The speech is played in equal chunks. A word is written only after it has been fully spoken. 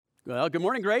Well, good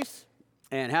morning, Grace,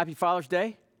 and happy Father's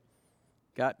Day.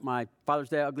 Got my Father's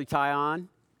Day ugly tie on,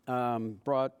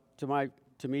 brought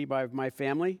to me by my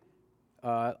family.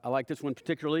 I like this one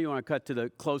particularly. You want to cut to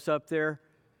the close-up there?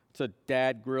 It's a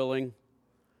dad grilling.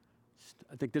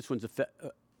 I think this one's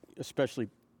especially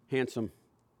handsome.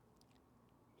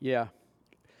 Yeah.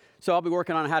 So I'll be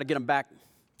working on how to get them back.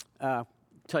 Tell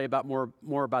you about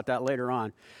more about that later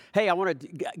on. Hey, I want to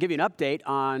give you an update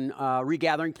on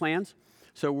regathering plans.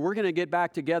 So we're going to get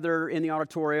back together in the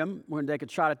auditorium. We're going to take a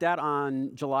shot at that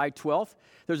on July 12th.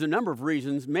 There's a number of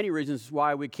reasons, many reasons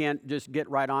why we can't just get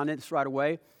right on it right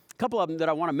away. A couple of them that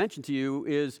I want to mention to you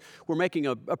is we're making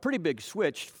a pretty big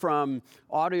switch from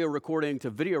audio recording to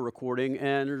video recording,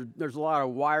 and there's a lot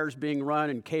of wires being run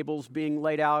and cables being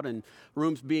laid out and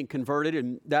rooms being converted,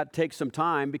 and that takes some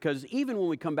time because even when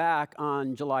we come back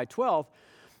on July 12th,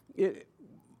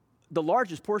 the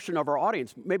largest portion of our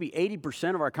audience, maybe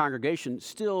 80% of our congregation,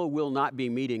 still will not be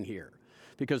meeting here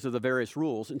because of the various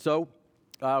rules. And so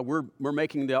we're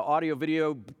making the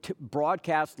audio-video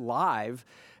broadcast live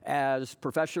as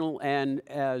professional and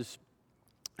as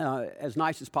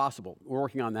nice as possible. We're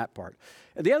working on that part.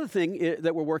 The other thing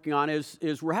that we're working on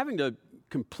is we're having to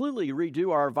completely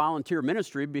redo our volunteer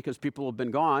ministry because people have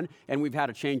been gone and we've had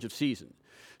a change of season.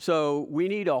 So we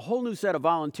need a whole new set of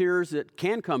volunteers that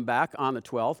can come back on the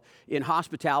 12th in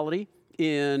hospitality,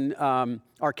 in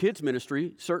our kids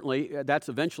ministry, certainly, that's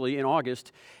eventually in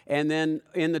August, and then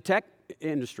in the tech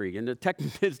industry, in the tech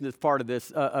business part of this,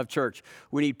 of church.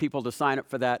 We need people to sign up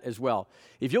for that as well.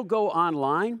 If you'll go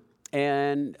online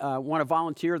and want to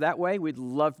volunteer that way, we'd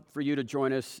love for you to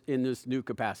join us in this new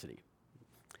capacity.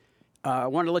 I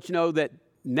wanted to let you know that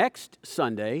next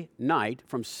Sunday night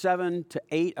from 7 to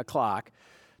 8 o'clock,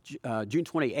 June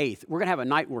 28th, we're going to have a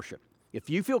night worship.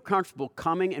 If you feel comfortable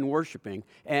coming and worshiping,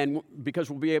 and because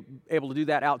we'll be able to do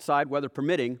that outside, weather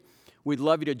permitting, we'd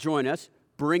love you to join us.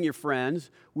 Bring your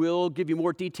friends. We'll give you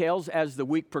more details as the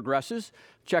week progresses.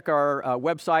 Check our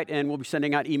website, and we'll be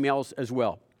sending out emails as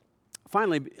well.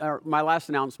 Finally, my last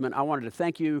announcement, I wanted to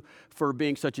thank you for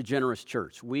being such a generous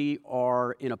church. We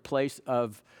are in a place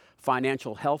of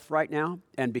financial health right now,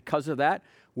 and because of that,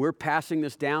 we're passing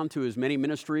this down to as many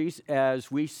ministries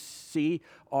as we see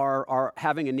are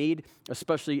having a need,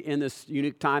 especially in this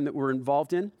unique time that we're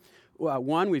involved in.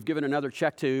 One, we've given another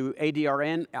check to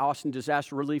ADRN, Austin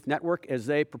Disaster Relief Network, as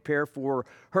they prepare for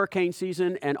hurricane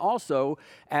season, and also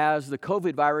as the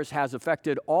COVID virus has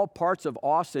affected all parts of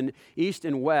Austin, east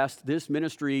and west. This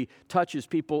ministry touches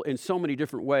people in so many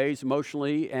different ways,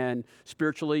 emotionally and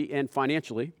spiritually and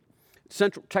financially.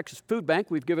 Central Texas Food Bank,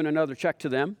 we've given another check to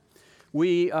them.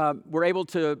 We were able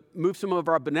to move some of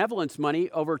our benevolence money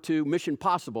over to Mission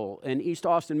Possible, an East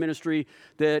Austin ministry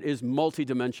that is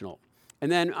multidimensional. And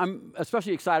then I'm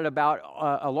especially excited about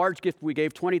a large gift we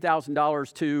gave,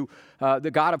 $20,000 to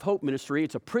the God of Hope ministry.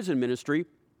 It's a prison ministry.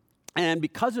 And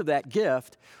because of that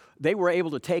gift, they were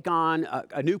able to take on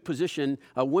a new position,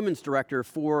 a women's director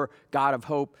for God of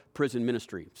Hope prison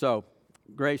ministry. So,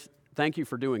 Grace, thank you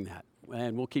for doing that.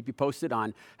 And we'll keep you posted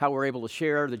on how we're able to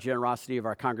share the generosity of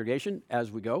our congregation as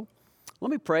we go.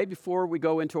 Let me pray before we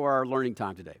go into our learning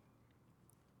time today.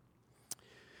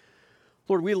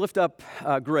 Lord, we lift up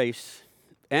Grace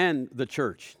and the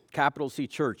church, capital C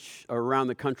Church, around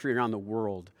the country and around the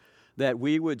world, that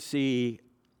we would see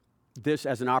this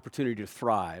as an opportunity to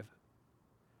thrive,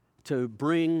 to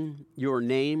bring your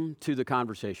name to the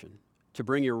conversation, to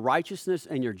bring your righteousness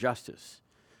and your justice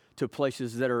to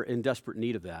places that are in desperate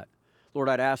need of that. Lord,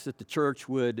 I'd ask that the church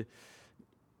would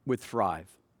thrive.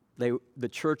 The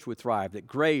church would thrive, that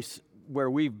Grace, where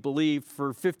we've believed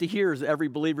for 50 years, every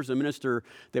believer's a minister,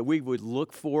 that we would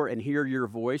look for and hear your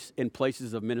voice in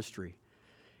places of ministry.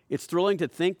 It's thrilling to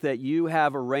think that you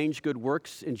have arranged good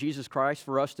works in Jesus Christ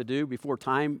for us to do before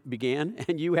time began,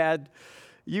 and you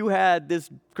had this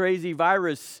crazy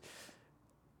virus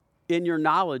in your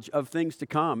knowledge of things to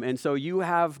come, and so you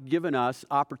have given us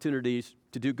opportunities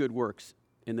to do good works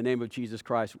in the name of Jesus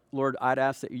Christ. Lord, I'd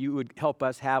ask that you would help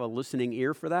us have a listening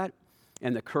ear for that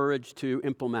and the courage to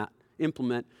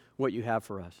implement what you have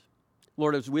for us.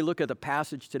 Lord, as we look at the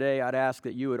passage today, I'd ask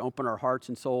that you would open our hearts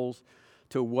and souls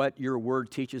to what your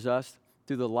word teaches us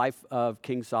through the life of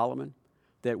King Solomon,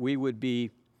 that we would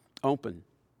be open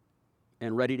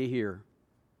and ready to hear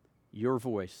your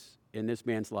voice in this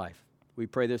man's life. We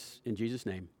pray this in Jesus'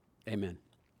 name. Amen.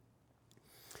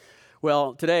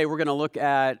 Well, today we're going to look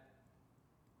at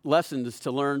lessons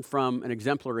to learn from an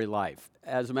exemplary life.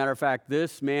 As a matter of fact,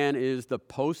 this man is the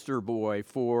poster boy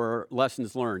for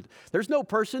lessons learned. There's no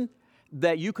person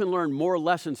that you can learn more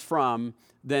lessons from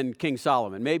than King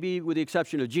Solomon, maybe with the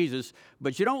exception of Jesus,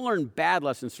 but you don't learn bad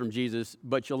lessons from Jesus,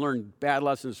 but you'll learn bad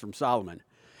lessons from Solomon.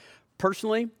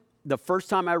 Personally, the first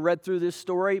time I read through this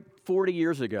story 40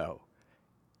 years ago,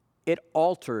 it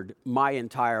altered my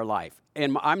entire life,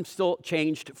 and I'm still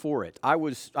changed for it. I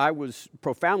was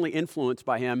profoundly influenced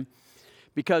by him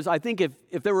because I think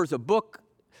if there was a book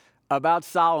about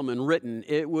Solomon written,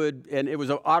 it would, and it was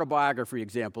an autobiography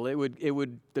example,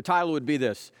 the title would be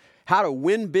this: How to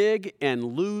Win Big and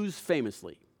Lose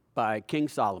Famously by King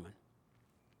Solomon.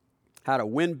 How to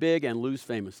win big and lose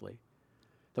famously.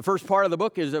 The first part of the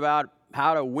book is about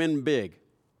how to win big.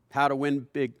 How to win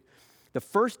big. The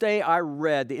first day I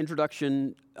read the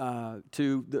introduction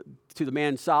to the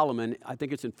man Solomon, I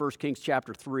think it's in 1 Kings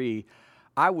chapter 3,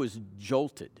 I was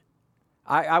jolted.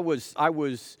 I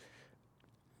was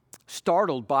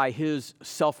startled by his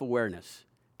self-awareness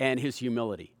and his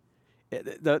humility.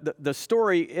 The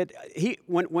story,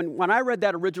 when I read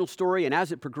that original story and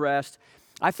as it progressed,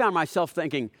 I found myself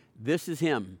thinking, this is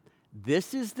him.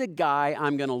 This is the guy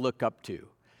I'm going to look up to.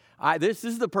 This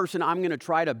is the person I'm going to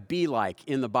try to be like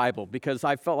in the Bible, because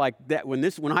I felt like that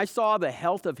when I saw the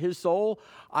health of his soul,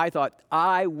 I thought,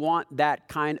 I want that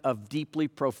kind of deeply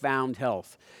profound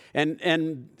health.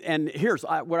 And here's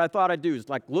what I thought I'd do is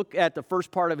like look at the first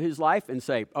part of his life and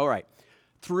say, all right,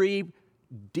 3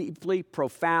 deeply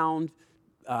profound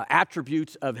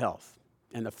attributes of health.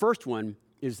 And the first one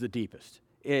is the deepest.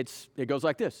 It goes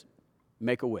like this: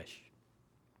 make a wish.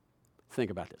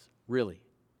 Think about this, really.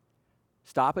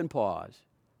 Stop and pause.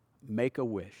 Make a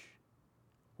wish.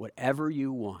 Whatever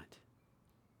you want,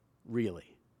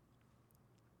 really.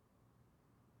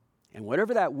 And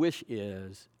whatever that wish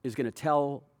is going to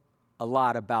tell a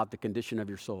lot about the condition of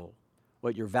your soul,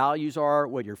 what your values are,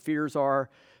 what your fears are,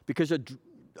 because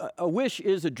a wish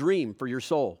is a dream for your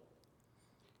soul.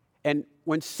 And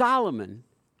when Solomon,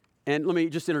 and let me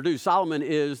just introduce, Solomon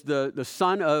is the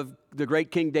son of the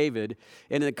great King David.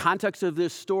 And in the context of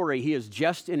this story, he has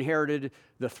just inherited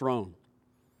the throne.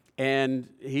 And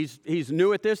he's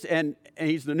new at this, and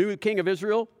he's the new king of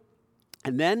Israel.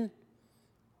 And then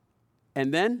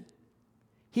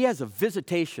he has a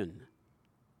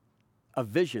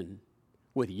vision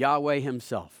with Yahweh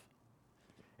himself.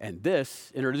 And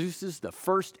this introduces the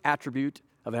first attribute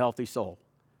of a healthy soul.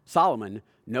 Solomon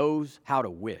knows how to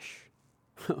wish.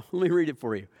 Let me read it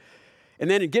for you. And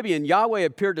then in Gibeon, Yahweh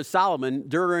appeared to Solomon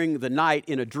during the night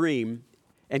in a dream,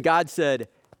 and God said,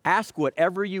 ask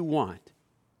whatever you want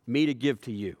me to give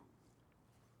to you.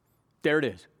 There it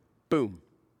is. Boom.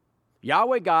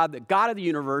 Yahweh God, the God of the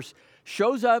universe,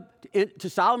 shows up to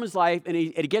Solomon's life, and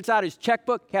he gets out his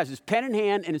checkbook, has his pen in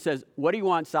hand, and it says, what do you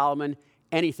want, Solomon?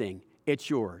 Anything. It's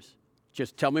yours.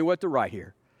 Just tell me what to write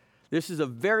here. This is a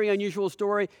very unusual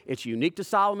story. It's unique to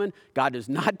Solomon. God does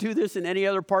not do this in any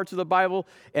other parts of the Bible.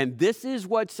 And this is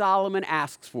what Solomon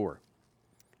asks for.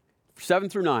 7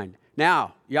 through 9.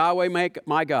 Now, Yahweh,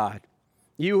 my God,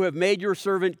 you have made your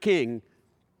servant king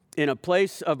in a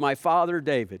place of my father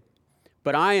David.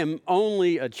 But I am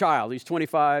only a child. He's 20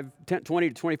 to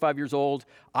 25 years old.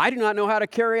 I do not know how to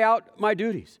carry out my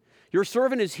duties. Your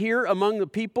servant is here among the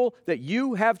people that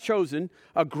you have chosen,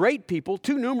 a great people,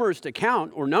 too numerous to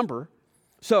count or number.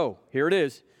 So, here it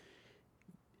is.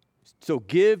 So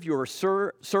give your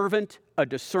servant a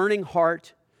discerning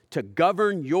heart to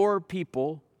govern your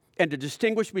people and to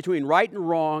distinguish between right and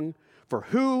wrong, for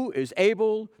who is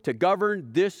able to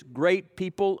govern this great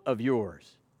people of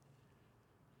yours?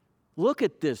 Look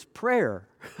at this prayer.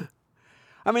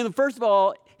 I mean, first of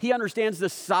all, he understands the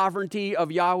sovereignty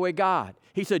of Yahweh God.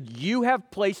 He said, you have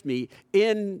placed me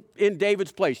in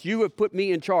David's place. You have put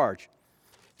me in charge.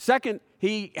 Second,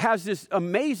 he has this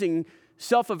amazing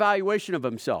self-evaluation of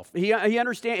himself. He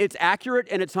understands it's accurate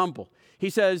and it's humble. He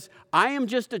says, I am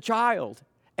just a child,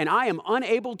 and I am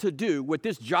unable to do what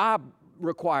this job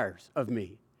requires of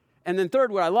me. And then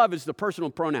third, what I love is the personal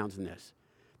pronouns in this.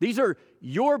 These are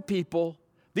your people.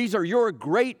 These are your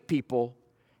great people.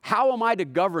 How am I to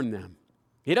govern them?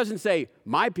 He doesn't say,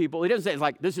 my people. He doesn't say, it's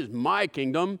like, this is my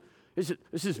kingdom. This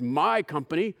is my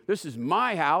company. This is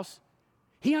my house.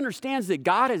 He understands that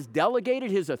God has delegated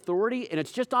his authority, and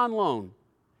it's just on loan.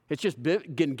 It's just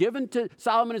been given to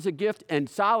Solomon as a gift, and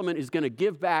Solomon is going to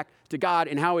give back to God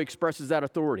in how he expresses that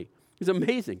authority. It's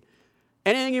amazing.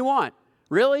 Anything you want.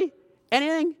 Really?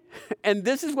 Anything? And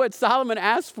this is what Solomon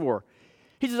asked for.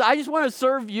 He says, I just want to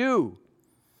serve you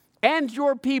and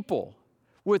your people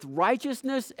with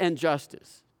righteousness and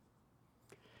justice.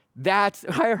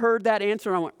 I heard that answer,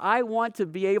 and I went, I want to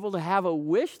be able to have a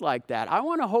wish like that. I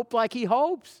want to hope like he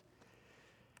hopes.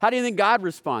 How do you think God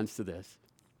responds to this?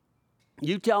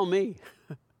 You tell me.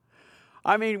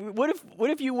 I mean, what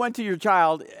if you went to your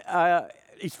child,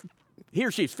 he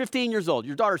or she's 15 years old,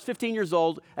 your daughter's 15 years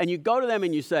old, and you go to them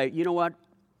and you say, you know what?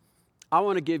 I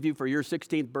want to give you for your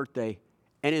 16th birthday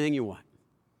anything you want.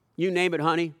 You name it,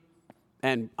 honey,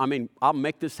 and I'll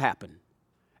make this happen.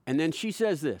 And then she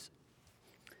says this,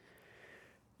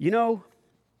 you know,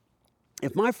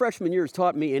 if my freshman year has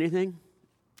taught me anything,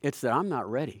 it's that I'm not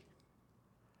ready.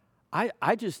 I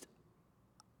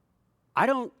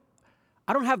don't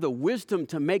have the wisdom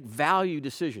to make value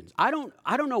decisions. I don't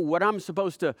know what I'm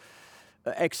supposed to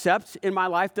accept in my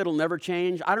life that'll never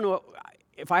change. I don't know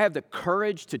if I have the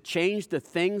courage to change the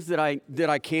things that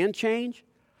I can change.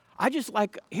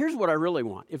 Here's what I really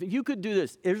want. If you could do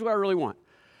this, here's what I really want.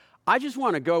 I just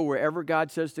want to go wherever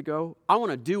God says to go. I want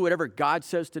to do whatever God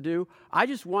says to do. I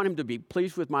just want him to be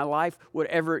pleased with my life,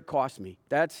 whatever it costs me.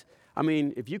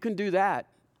 If you can do that,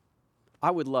 I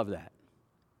would love that.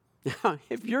 Now,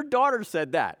 if your daughter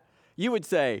said that, you would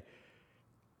say,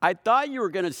 I thought you were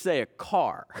going to say a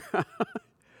car.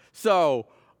 So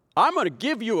I'm going to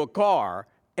give you a car,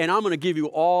 and I'm going to give you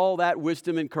all that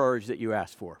wisdom and courage that you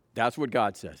asked for. That's what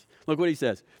God says. Look what he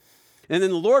says. And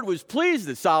then the Lord was pleased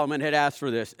that Solomon had asked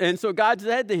for this. And so God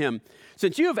said to him,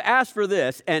 since you have asked for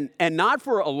this, and not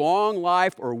for a long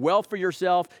life or wealth for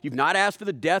yourself, you've not asked for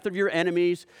the death of your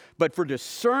enemies, but for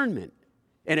discernment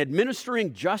and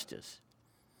administering justice,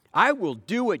 I will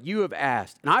do what you have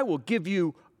asked, and I will give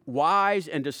you wise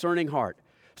and discerning heart,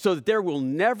 so that there will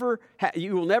never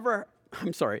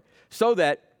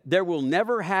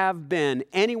have been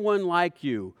anyone like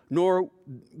you, nor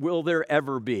will there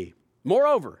ever be.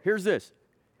 Moreover, here's this.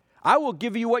 I will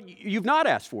give you what you've not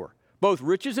asked for, both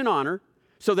riches and honor,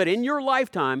 so that in your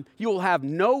lifetime you will have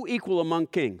no equal among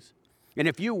kings. And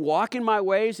if you walk in my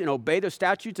ways and obey the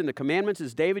statutes and the commandments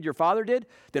as David your father did,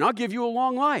 then I'll give you a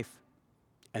long life.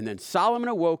 And then Solomon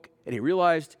awoke and he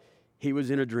realized he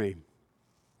was in a dream.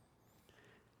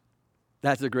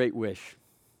 That's a great wish.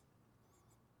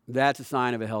 That's a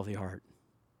sign of a healthy heart.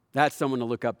 That's someone to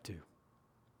look up to.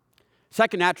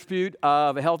 Second attribute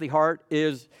of a healthy heart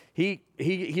is he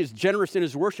is generous in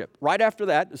his worship. Right after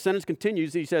that, the sentence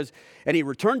continues. He says, and he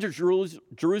returned to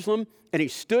Jerusalem, and he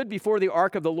stood before the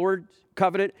ark of the Lord's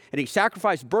covenant, and he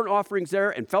sacrificed burnt offerings there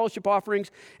and fellowship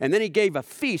offerings, and then he gave a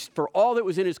feast for all that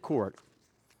was in his court.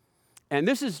 And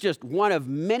this is just one of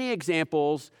many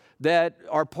examples that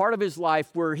are part of his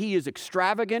life where he is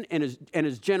extravagant and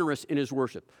is generous in his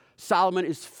worship. Solomon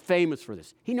is famous for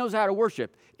this. He knows how to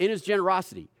worship in his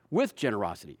generosity, with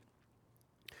generosity.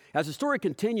 As the story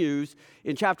continues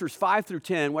in chapters 5 through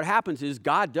 10, what happens is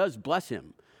God does bless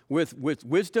him with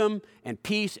wisdom and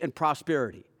peace and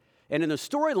prosperity. And in the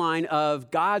storyline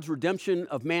of God's redemption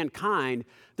of mankind,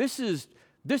 this is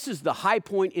the high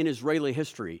point in Israeli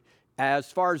history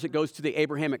as far as it goes to the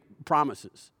Abrahamic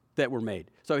promises that were made.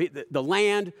 So the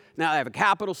land, now they have a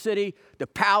capital city, the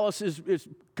palace is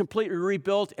completely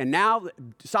rebuilt, and now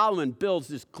Solomon builds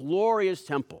this glorious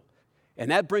temple. And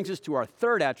that brings us to our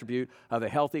third attribute of a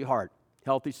healthy heart,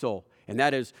 healthy soul, and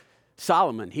that is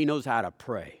Solomon. He knows how to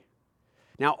pray.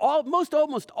 Now, almost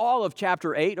all of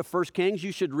chapter 8 of 1 Kings,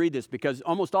 you should read this because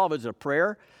almost all of it is a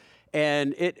prayer.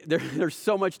 And there's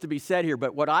so much to be said here.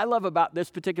 But what I love about this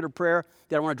particular prayer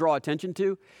that I want to draw attention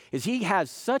to is he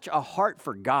has such a heart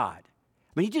for God.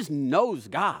 He just knows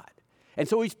God. And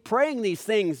so he's praying these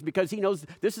things because he knows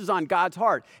this is on God's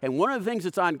heart. And one of the things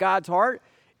that's on God's heart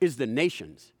is the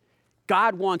nations.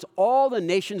 God wants all the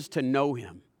nations to know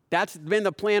him. That's been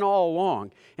the plan all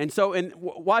along. And so,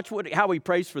 watch how he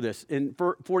prays for this in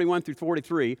 41 through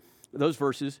 43, those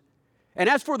verses. And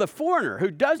as for the foreigner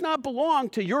who does not belong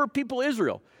to your people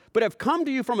Israel, but have come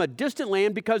to you from a distant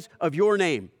land because of your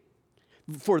name,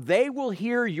 for they will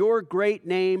hear your great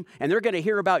name, and they're going to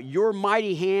hear about your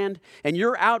mighty hand and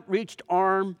your outreached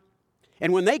arm.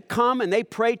 And when they come and they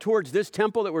pray towards this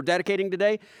temple that we're dedicating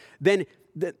today, then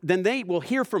they will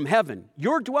hear from heaven,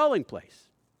 your dwelling place,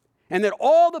 and that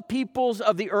all the peoples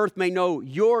of the earth may know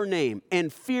your name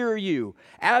and fear you,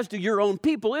 as do your own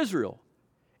people Israel.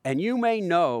 And you may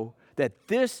know that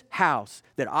this house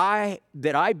that I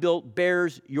built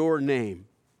bears your name.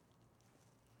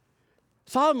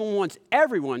 Solomon wants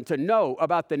everyone to know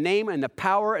about the name and the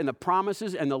power and the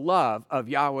promises and the love of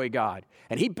Yahweh God.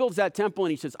 And he builds that temple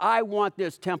and he says, I want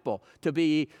this temple to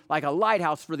be like a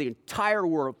lighthouse for the entire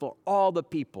world, for all the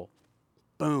people.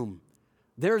 Boom.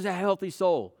 There's a healthy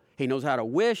soul. He knows how to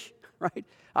wish, right?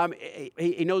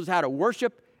 He knows how to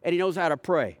worship and he knows how to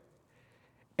pray.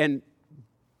 And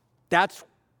that's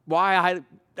why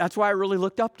I really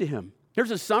looked up to him.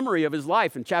 Here's a summary of his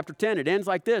life in chapter 10. It ends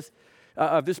like this.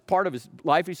 Of this part of his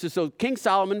life. He says, so King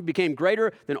Solomon became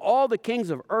greater than all the kings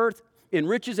of earth in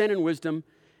riches and in wisdom,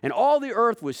 and all the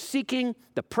earth was seeking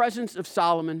the presence of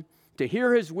Solomon to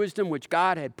hear his wisdom which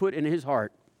God had put in his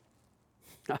heart.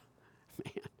 Man,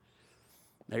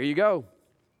 there you go.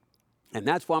 And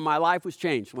that's why my life was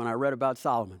changed when I read about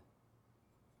Solomon.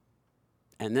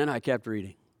 And then I kept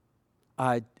reading.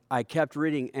 I kept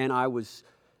reading, and I was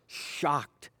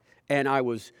shocked, and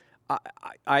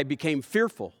I became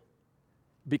fearful,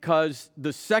 because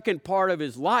the second part of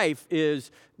his life is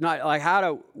not like how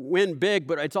to win big,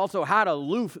 but it's also how to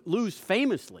lose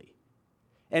famously.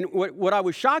 And what I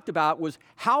was shocked about was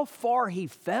how far he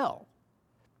fell.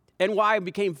 And why I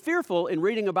became fearful in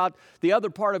reading about the other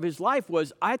part of his life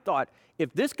was I thought,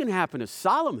 if this can happen to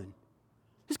Solomon,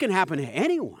 this can happen to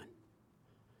anyone.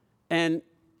 And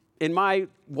in my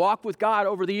walk with God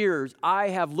over the years, I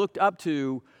have looked up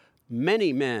to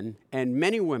many men and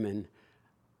many women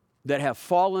that have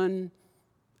fallen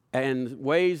and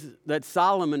ways that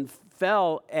Solomon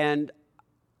fell, and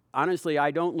honestly,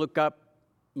 I don't look up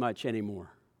much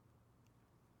anymore.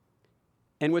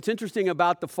 And what's interesting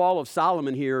about the fall of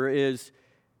Solomon here is,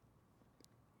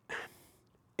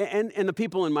 and the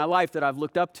people in my life that I've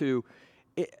looked up to,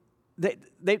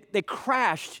 they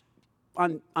crashed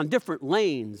on different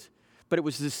lanes, but it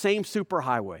was the same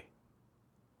superhighway.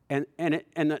 And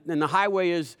the highway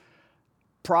is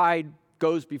pride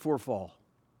goes before fall.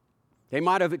 They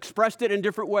might have expressed it in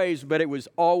different ways, but it was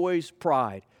always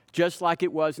pride, just like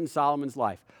it was in Solomon's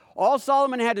life. All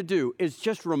Solomon had to do is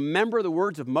just remember the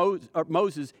words of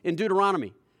Moses in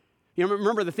Deuteronomy. You know,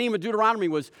 remember the theme of Deuteronomy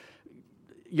was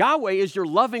Yahweh is your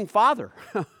loving Father.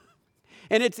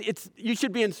 And you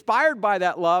should be inspired by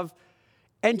that love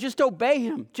and just obey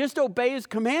him. Just obey his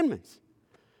commandments.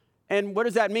 And what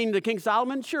does that mean to King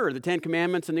Solomon? Sure, the 10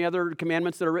 Commandments and the other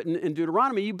commandments that are written in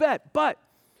Deuteronomy, you bet. But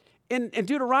in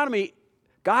Deuteronomy,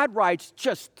 God writes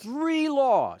just 3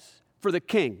 laws for the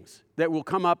kings that will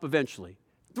come up eventually.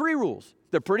 3 rules.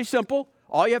 They're pretty simple.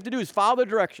 All you have to do is follow the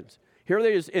directions. Here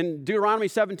it is in Deuteronomy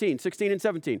 16 and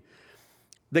 17.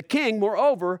 The king,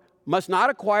 moreover, must not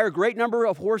acquire a great number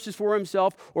of horses for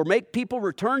himself or make people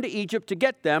return to Egypt to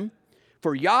get them.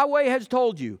 For Yahweh has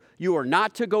told you, you are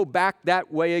not to go back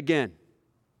that way again.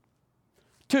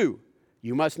 2,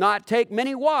 you must not take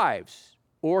many wives,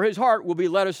 or his heart will be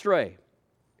led astray.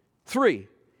 3,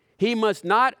 he must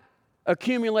not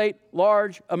accumulate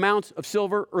large amounts of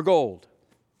silver or gold.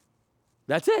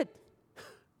 That's it.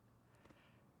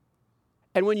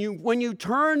 And when you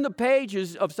turn the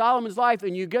pages of Solomon's life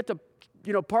and you get to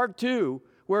part 2,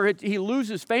 where he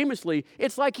loses famously,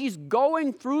 it's like he's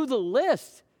going through the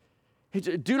list.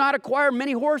 Do not acquire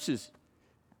many horses,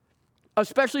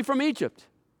 especially from Egypt.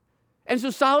 And so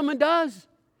Solomon does.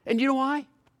 And you know why?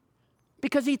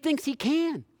 Because he thinks he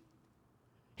can.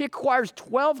 He acquires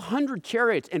 1,200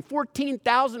 chariots and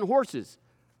 14,000 horses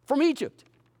from Egypt.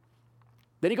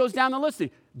 Then he goes down the list.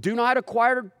 Do not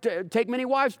take many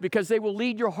wives, because they will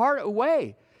lead your heart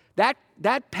away.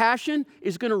 That passion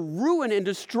is going to ruin and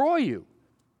destroy you.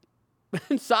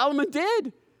 And Solomon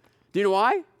did. Do you know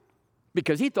why?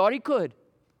 Because he thought he could.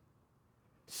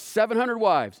 700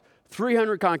 wives,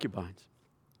 300 concubines.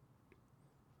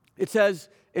 It says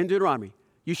in Deuteronomy,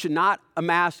 you should not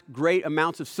amass great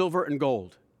amounts of silver and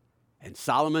gold. And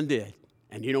Solomon did.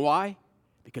 And you know why?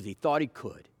 Because he thought he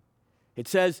could. It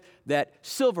says that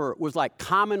silver was like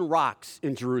common rocks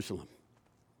in Jerusalem.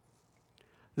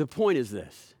 The point is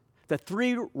this. The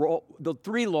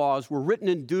three laws were written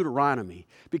in Deuteronomy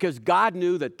because God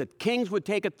knew that the kings would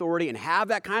take authority and have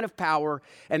that kind of power,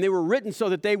 and they were written so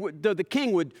that the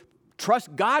king would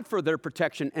trust God for their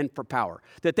protection and for power,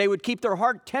 that they would keep their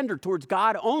heart tender towards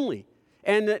God only,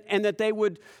 and that they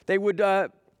would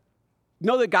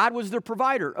know that God was their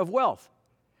provider of wealth.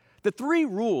 The 3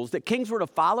 rules that kings were to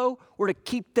follow were to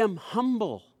keep them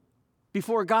humble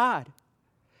before God.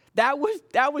 That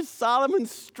was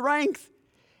Solomon's strength.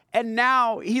 And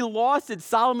now he lost it.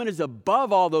 Solomon is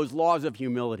above all those laws of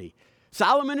humility.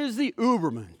 Solomon is the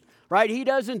Uberman, right? He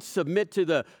doesn't submit to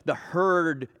the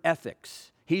herd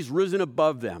ethics. He's risen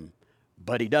above them,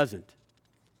 but he doesn't.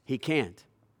 He can't.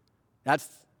 That's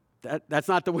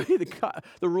not the way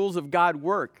the rules of God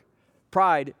work.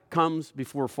 Pride comes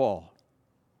before fall.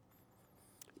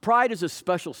 Pride is a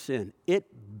special sin. It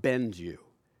bends you.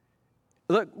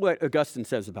 Look what Augustine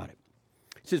says about it.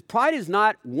 He says, pride is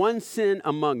not one sin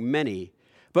among many,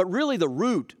 but really the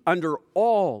root under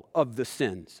all of the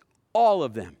sins, all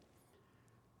of them.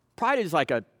 Pride is like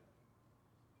a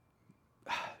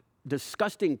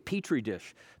disgusting petri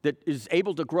dish that is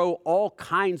able to grow all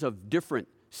kinds of different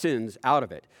sins out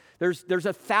of it. There's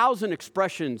 1,000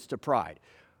 expressions to pride.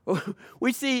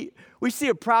 We see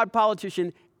a proud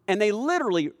politician, and they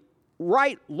literally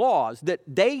write laws that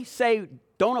they say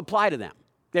don't apply to them.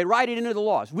 They write it into the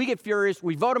laws. We get furious,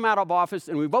 we vote him out of office,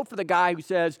 and we vote for the guy who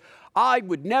says, I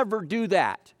would never do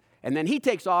that. And then he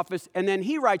takes office, and then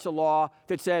he writes a law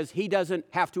that says he doesn't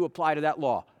have to apply to that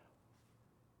law.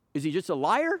 Is he just a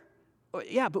liar?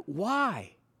 Yeah, but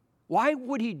why? Why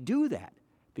would he do that?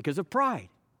 Because of pride.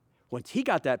 Once he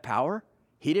got that power,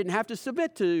 he didn't have to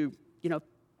submit to,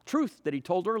 truth that he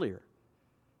told earlier.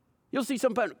 You'll see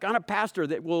some kind of pastor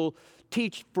that will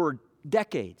teach for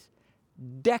decades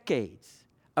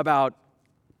about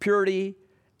purity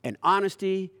and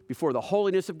honesty before the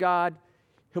holiness of God.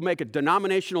 He'll make a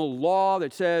denominational law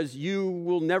that says you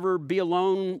will never be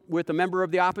alone with a member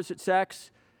of the opposite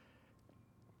sex,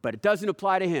 but it doesn't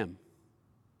apply to him.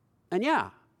 And yeah,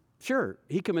 sure,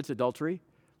 he commits adultery,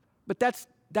 but that's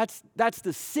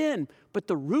the sin. But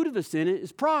the root of the sin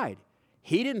is pride.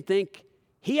 He didn't think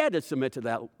he had to submit to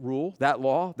that rule, that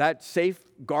law, that safe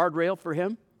guardrail for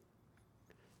him.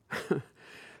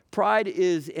 Pride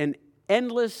is an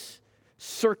endless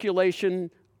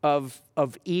circulation of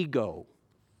ego.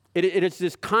 It is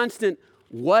this constant,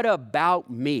 what about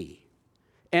me?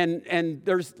 And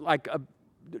there's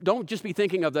don't just be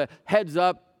thinking of the heads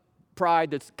up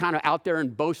pride that's kind of out there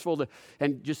and boastful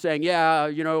and just saying,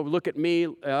 look at me.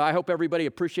 I hope everybody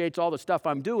appreciates all the stuff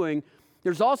I'm doing.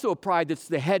 There's also a pride that's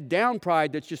the head down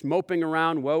pride that's just moping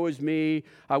around, woe is me,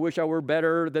 I wish I were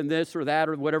better than this or that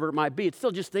or whatever it might be. It's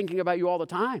still just thinking about you all the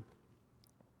time.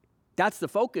 That's the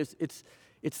focus.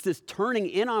 It's this turning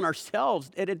in on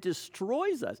ourselves, and it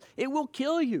destroys us. It will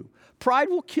kill you. Pride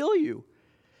will kill you.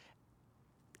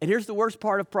 And here's the worst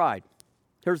part of pride.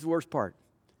 Here's the worst part.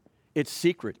 It's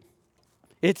secret.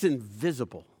 It's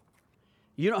invisible.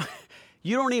 You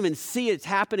don't even see it's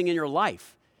happening in your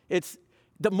life.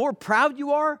 The more proud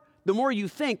you are, the more you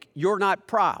think you're not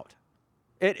proud.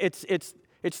 It's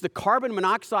the carbon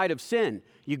monoxide of sin.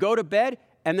 You go to bed,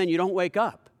 and then you don't wake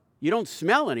up. You don't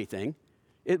smell anything.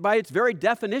 By its very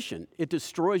definition, it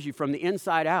destroys you from the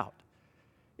inside out.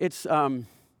 It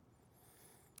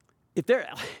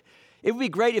would be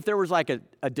great if there was like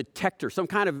a detector, some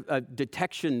kind of a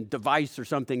detection device or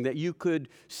something that you could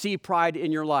see pride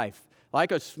in your life.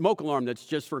 Like a smoke alarm that's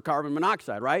just for carbon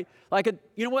monoxide, right? Like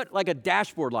a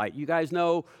dashboard light. You guys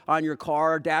know on your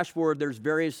car dashboard, there's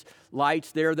various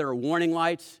lights there that are warning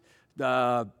lights.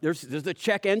 There's the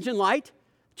check engine light.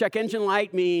 Check engine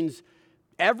light means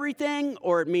everything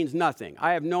or it means nothing.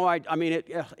 I have no idea. I mean,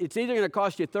 it's either going to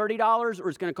cost you $30 or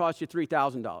it's going to cost you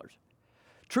 $3,000.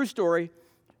 True story.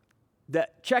 The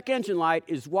check engine light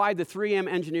is why the 3M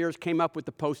engineers came up with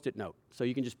the Post-it note. So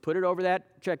you can just put it over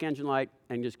that check engine light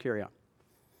and just carry on.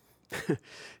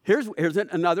 Here's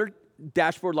another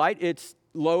dashboard light. It's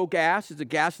low gas. It's a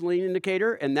gasoline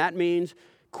indicator, and that means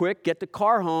quick, get the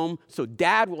car home so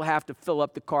Dad will have to fill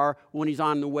up the car when he's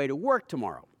on the way to work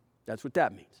tomorrow. That's what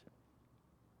that means.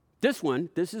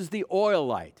 This is the oil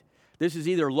light. This is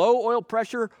either low oil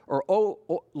pressure or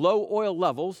low oil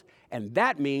levels, and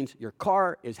that means your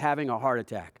car is having a heart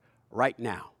attack right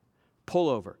now. Pull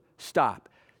over. Stop.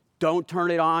 Don't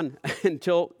turn it on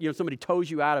until somebody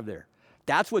tows you out of there.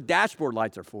 That's what dashboard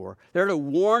lights are for. They're to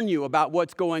warn you about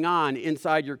what's going on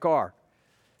inside your car.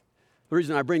 The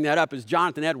reason I bring that up is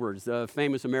Jonathan Edwards, the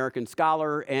famous American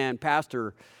scholar and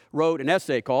pastor, wrote an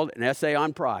essay called An Essay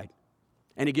on Pride.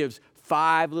 And he gives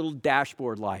 5 little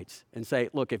dashboard lights and say,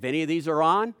 look, if any of these are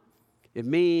on, it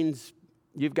means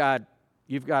you've got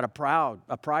a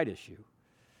pride issue.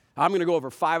 I'm going to go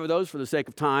over 5 of those for the sake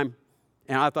of time,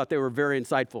 and I thought they were very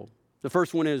insightful. The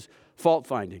first one is fault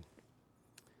finding.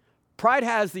 Pride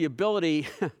has the ability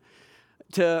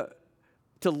to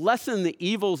lessen the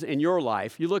evils in your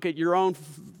life. You look at your own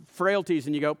frailties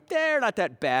and you go, they're not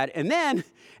that bad. And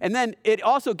then it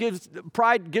also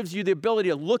pride gives you the ability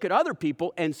to look at other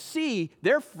people and see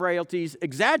their frailties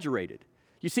exaggerated.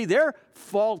 You see their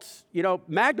faults,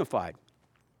 magnified.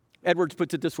 Edwards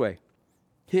puts it this way.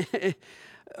 The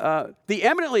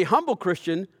eminently humble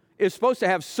Christian is supposed to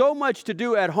have so much to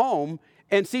do at home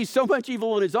and see so much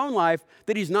evil in his own life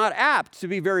that he's not apt to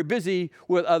be very busy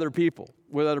with other people,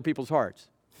 with other people's hearts.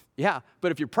 Yeah,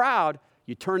 but if you're proud,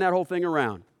 you turn that whole thing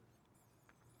around.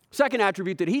 Second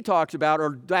attribute that he talks about, or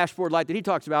dashboard light that he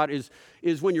talks about, is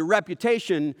when your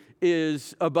reputation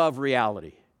is above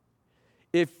reality.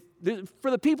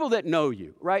 For the people that know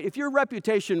you, right? If your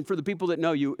reputation for the people that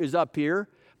know you is up here,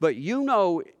 but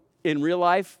in real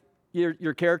life,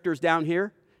 your character's down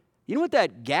here, you know what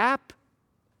that gap,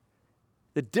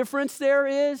 the difference there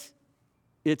is?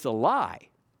 It's a lie.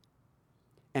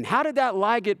 And how did that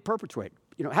lie get perpetuated?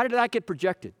 How did that get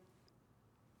projected?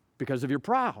 Because of you're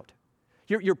proud.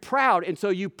 You're proud, and so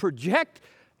you project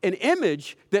an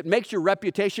image that makes your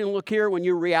reputation look here when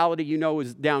your reality you know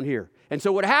is down here. And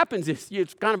so what happens is,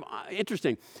 it's kind of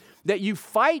interesting, that you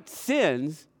fight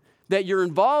sins that you're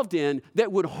involved in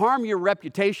that would harm your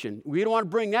reputation. We don't want to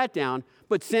bring that down,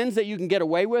 but sins that you can get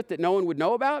away with that no one would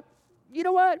know about, you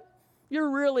know what? You're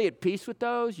really at peace with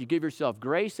those. You give yourself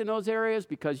grace in those areas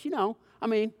because,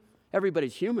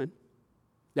 everybody's human.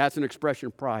 That's an expression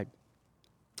of pride.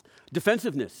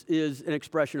 Defensiveness is an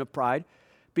expression of pride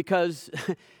because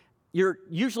you're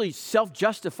usually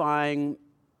self-justifying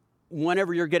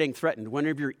whenever you're getting threatened,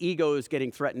 whenever your ego is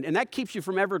getting threatened. And that keeps you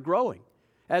from ever growing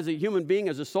as a human being,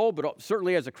 as a soul, but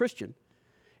certainly as a Christian.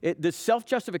 This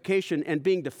self-justification and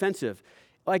being defensive,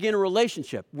 like in a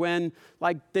relationship, when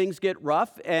things get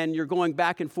rough and you're going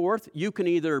back and forth, you can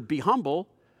either be humble,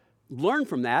 learn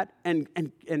from that, and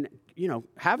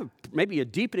have maybe a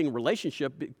deepening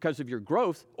relationship because of your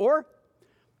growth, or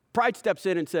pride steps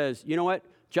in and says, you know what,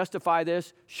 justify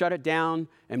this, shut it down,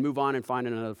 and move on and find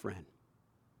another friend.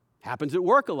 Happens at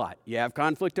work a lot. You have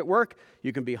conflict at work,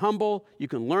 you can be humble, you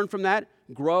can learn from that,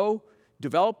 grow,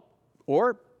 develop,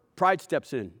 or pride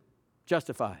steps in,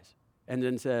 justifies, and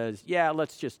then says, yeah,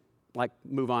 let's just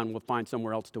move on, we'll find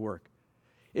somewhere else to work.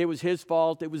 It was his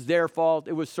fault, it was their fault,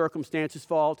 it was circumstances'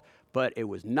 fault, but it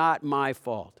was not my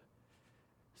fault.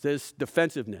 This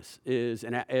defensiveness is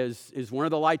one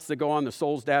of the lights that go on the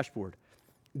soul's dashboard.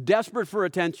 Desperate for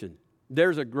attention.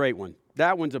 There's a great one.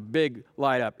 That one's a big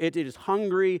light up. It is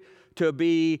hungry to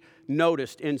be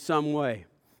noticed in some way.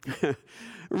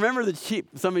 Remember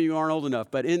some of you aren't old enough,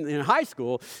 but in high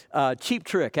school, Cheap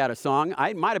Trick had a song.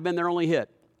 I might have been their only hit.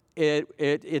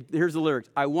 Here's the lyrics.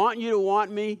 I want you to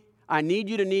want me. I need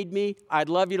you to need me. I'd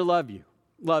love you to love you.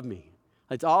 Love me.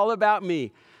 It's all about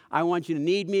me. I want you to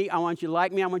need me. I want you to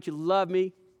like me. I want you to love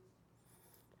me.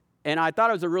 And I thought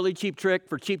it was a really cheap trick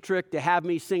for Cheap Trick to have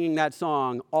me singing that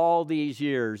song all these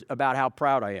years about how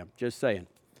proud I am. Just saying.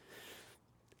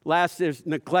 Last is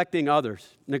neglecting others.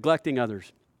 Neglecting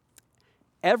others.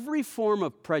 Every form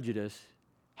of prejudice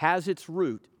has its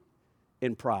root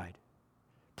in pride.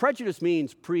 Prejudice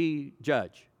means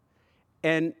prejudge.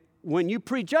 And when you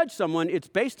prejudge someone, it's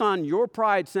based on your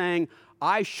pride saying,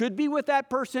 I should be with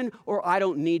that person or I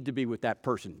don't need to be with that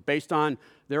person, based on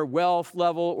their wealth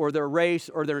level or their race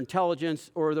or their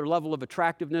intelligence or their level of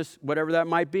attractiveness, whatever that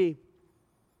might be.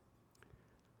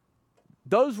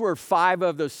 Those were 5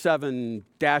 of the 7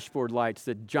 dashboard lights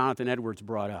that Jonathan Edwards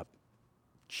brought up,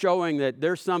 showing that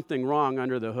there's something wrong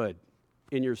under the hood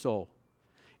in your soul.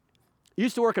 I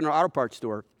used to work in an auto parts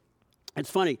store. It's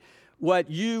funny,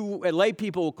 what you lay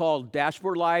people call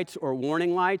dashboard lights or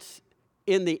warning lights,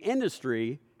 in the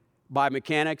industry, by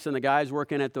mechanics and the guys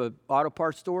working at the auto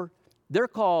parts store, they're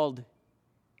called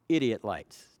idiot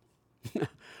lights.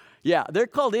 Yeah, they're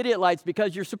called idiot lights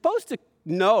because you're supposed to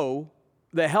know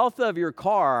the health of your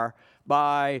car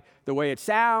by the way it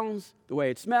sounds, the way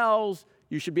it smells.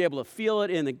 You should be able to feel it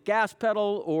in the gas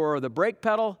pedal or the brake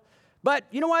pedal. But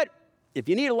you know what? If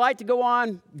you need a light to go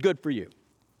on, good for you.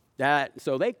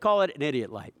 So they call it an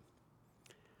idiot light.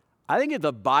 I think if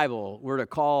the Bible were to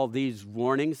call these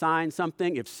warning signs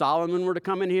something, if Solomon were to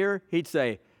come in here, he'd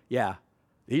say, yeah,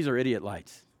 these are idiot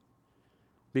lights.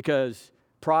 Because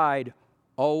pride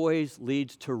always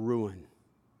leads to ruin.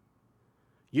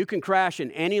 You can crash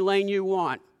in any lane you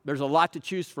want. There's a lot to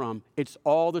choose from. It's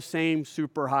all the same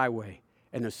superhighway.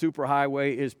 And the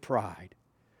superhighway is pride.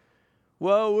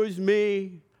 Woe is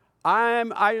me.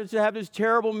 I just have this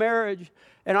terrible marriage.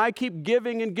 And I keep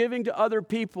giving and giving to other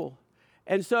people.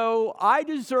 And so I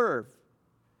deserve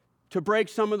to break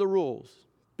some of the rules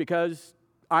because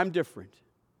I'm different.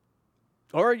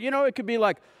 Or, it could be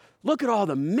like, look at all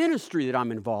the ministry that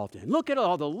I'm involved in. Look at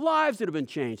all the lives that have been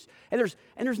changed. And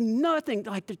there's nothing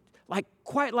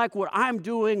quite like what I'm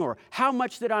doing or how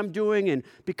much that I'm doing. And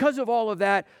because of all of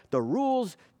that, the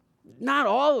rules, not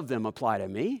all of them apply to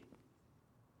me.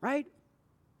 Right?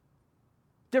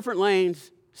 Different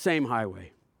lanes, same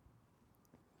highway.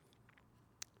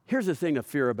 Here's the thing to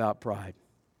fear about pride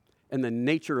and the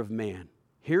nature of man.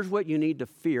 Here's what you need to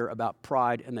fear about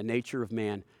pride and the nature of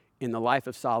man in the life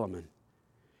of Solomon.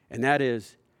 And that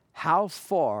is how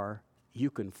far you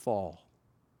can fall.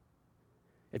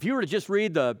 If you were to just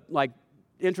read the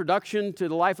introduction to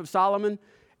the life of Solomon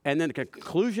and then the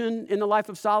conclusion in the life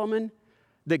of Solomon,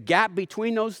 the gap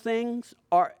between those things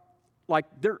are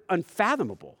they're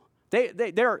unfathomable.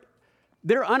 They're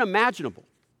unimaginable.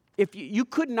 If you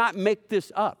could not make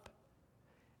this up.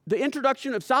 The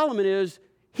introduction of Solomon is,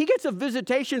 he gets a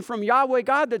visitation from Yahweh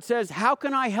God that says, how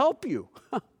can I help you?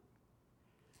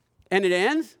 And it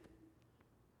ends.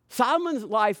 Solomon's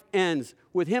life ends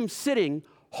with him sitting,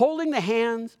 holding the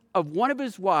hands of one of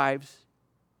his wives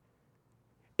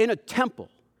in a temple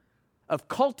of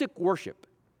cultic worship,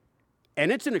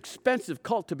 and it's an expensive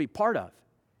cult to be part of.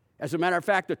 As a matter of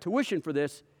fact, the tuition for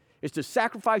this is to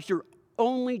sacrifice your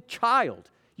only child.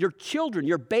 Your children,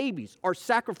 your babies, are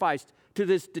sacrificed to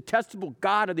this detestable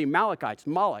god of the Amalekites,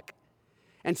 Moloch.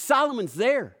 And Solomon's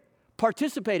there,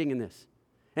 participating in this.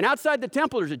 And outside the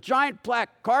temple, there's a giant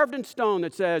plaque carved in stone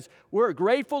that says, "We're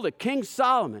grateful to King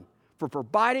Solomon for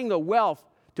providing the wealth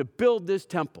to build this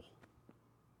temple."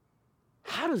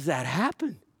 How does that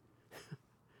happen?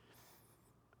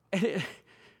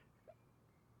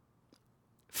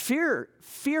 Fear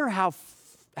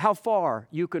how far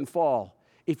you can fall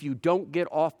if you don't get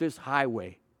off this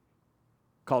highway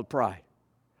called pride.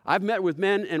 I've met with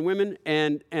men and women,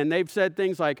 and they've said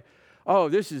things like, "Oh,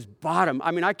 this is bottom.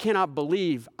 I mean, I cannot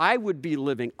believe I would be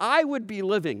living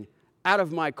out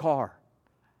of my car."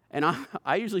 And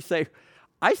I usually say,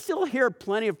 I still hear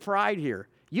plenty of pride here.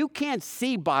 You can't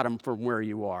see bottom from where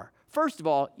you are. First of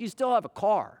all, you still have a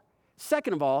car.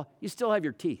 Second of all, you still have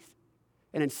your teeth.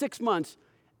 And in 6 months,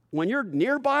 when you're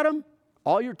near bottom,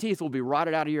 all your teeth will be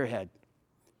rotted out of your head.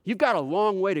 You've got a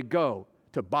long way to go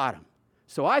to bottom.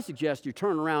 So I suggest you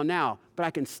turn around now, but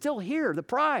I can still hear the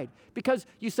pride because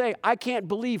you say, "I can't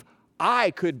believe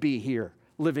I could be here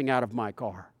living out of my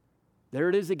car." There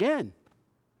it is again.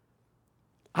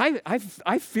 I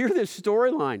fear this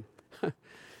storyline.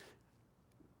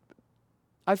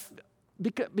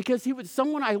 Because he was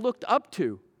someone I looked up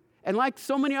to. And like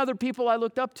so many other people I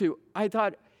looked up to, I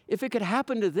thought, if it could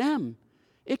happen to them,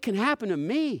 it can happen to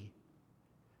me.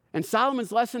 And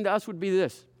Solomon's lesson to us would be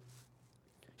this: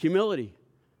 humility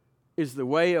is the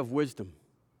way of wisdom.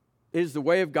 It is the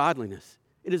way of godliness.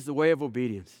 It is the way of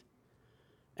obedience.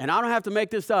 And I don't have to make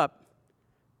this up,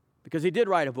 because he did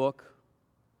write a book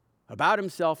about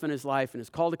himself and his life, and it's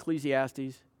called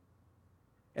Ecclesiastes.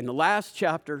 And the last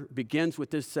chapter begins with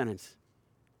this sentence: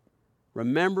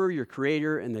 "Remember your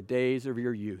Creator in the days of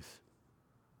your youth."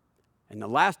 And the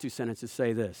last two sentences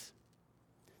say this: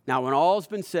 "Now when all's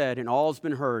been said and all's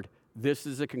been heard, this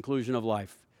is the conclusion of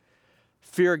life.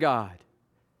 Fear God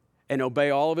and obey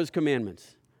all of his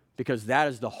commandments, because that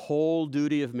is the whole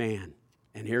duty of man."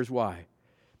 And here's why: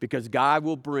 because God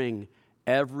will bring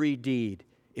every deed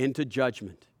into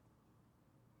judgment,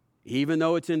 even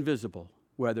though it's invisible,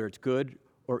 whether it's good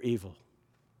or evil.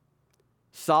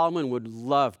 Solomon would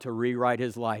love to rewrite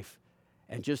his life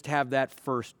and just have that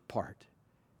first part: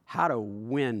 how to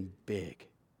win big.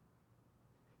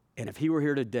 And if he were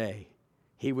here today,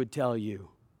 he would tell you,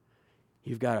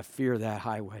 you've got to fear that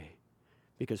highway,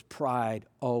 because pride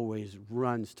always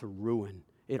runs to ruin.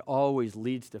 It always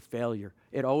leads to failure.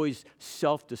 It always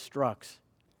self-destructs.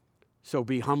 So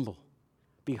be humble.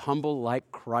 Be humble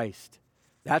like Christ.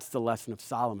 That's the lesson of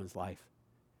Solomon's life.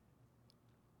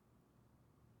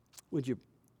 Would you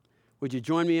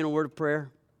join me in a word of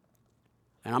prayer?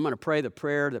 And I'm going to pray the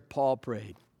prayer that Paul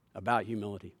prayed about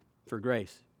humility, for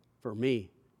grace, for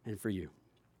me, and for you.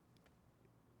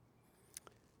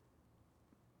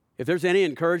 If there's any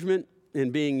encouragement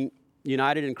in being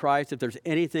united in Christ, if there's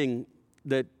anything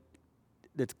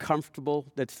that's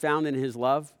comfortable, that's found in his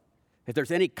love, if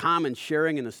there's any common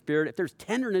sharing in the Spirit, if there's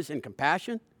tenderness and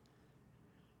compassion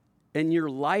in your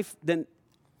life, then,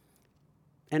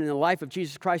 and in the life of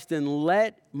Jesus Christ, then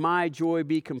let my joy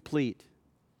be complete,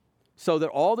 so that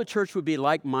all the church would be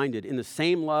like-minded in the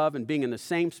same love and being in the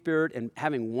same spirit and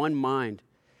having one mind.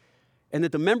 And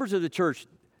that the members of the church,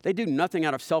 they do nothing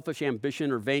out of selfish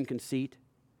ambition or vain conceit,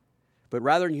 but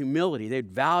rather in humility, they'd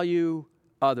value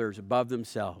others above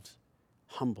themselves,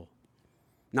 humble,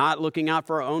 not looking out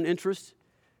for our own interests,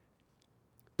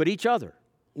 but each other,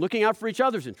 looking out for each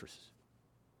other's interests.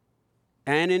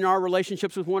 And in our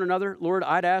relationships with one another, Lord,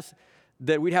 I'd ask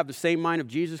that we'd have the same mind of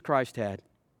Jesus Christ had.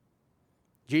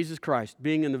 Jesus Christ,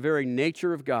 being in the very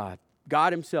nature of God,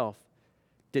 God himself,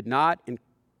 did not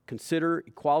consider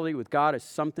equality with God as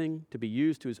something to be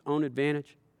used to his own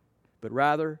advantage, but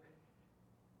rather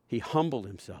he humbled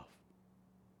himself.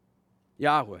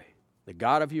 Yahweh, the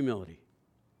God of humility,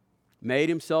 made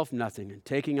himself nothing, and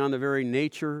taking on the very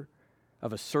nature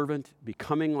of a servant,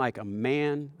 becoming like a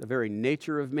man, the very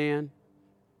nature of man,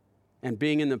 and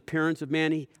being in the appearance of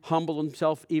man, he humbled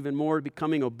himself even more,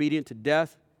 becoming obedient to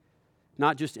death,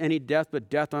 not just any death, but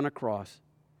death on a cross.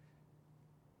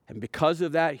 And because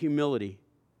of that humility,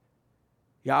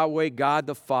 Yahweh, God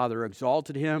the Father,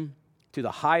 exalted him to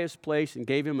the highest place and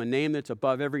gave him a name that's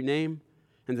above every name,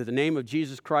 and that the name of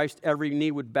Jesus Christ, every knee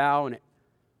would bow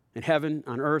in heaven,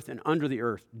 on earth, and under the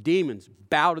earth. Demons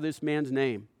bow to this man's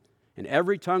name, and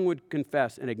every tongue would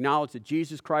confess and acknowledge that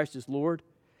Jesus Christ is Lord.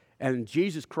 And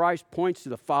Jesus Christ points to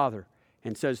the Father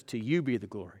and says, "To you be the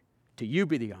glory, to you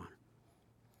be the honor."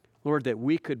 Lord, that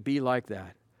we could be like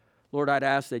that. Lord, I'd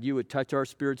ask that you would touch our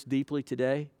spirits deeply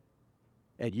today,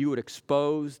 and you would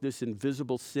expose this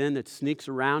invisible sin that sneaks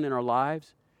around in our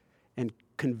lives and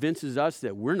convinces us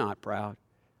that we're not proud.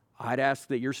 I'd ask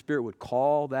that your Spirit would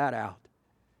call that out,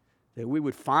 that we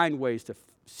would find ways to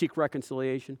seek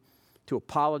reconciliation, to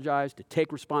apologize, to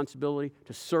take responsibility,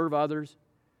 to serve others.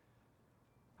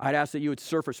 I'd ask that you would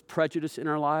surface prejudice in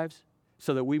our lives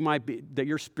so that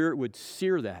your Spirit would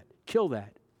sear that, kill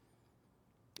that,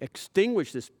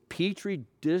 extinguish this petri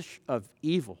dish of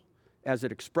evil as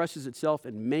it expresses itself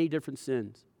in many different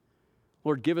sins.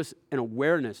 Lord, give us an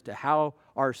awareness to how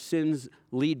our sins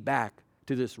lead back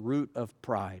to this root of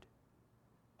pride.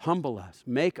 Humble us.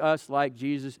 Make us like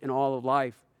Jesus in all of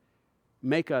life.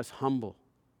 Make us humble.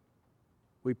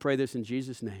 We pray this in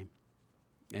Jesus' name.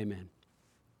 Amen.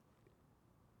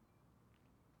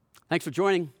 Thanks for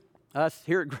joining us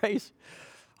here at Grace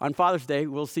on Father's Day.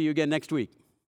 We'll see you again next week.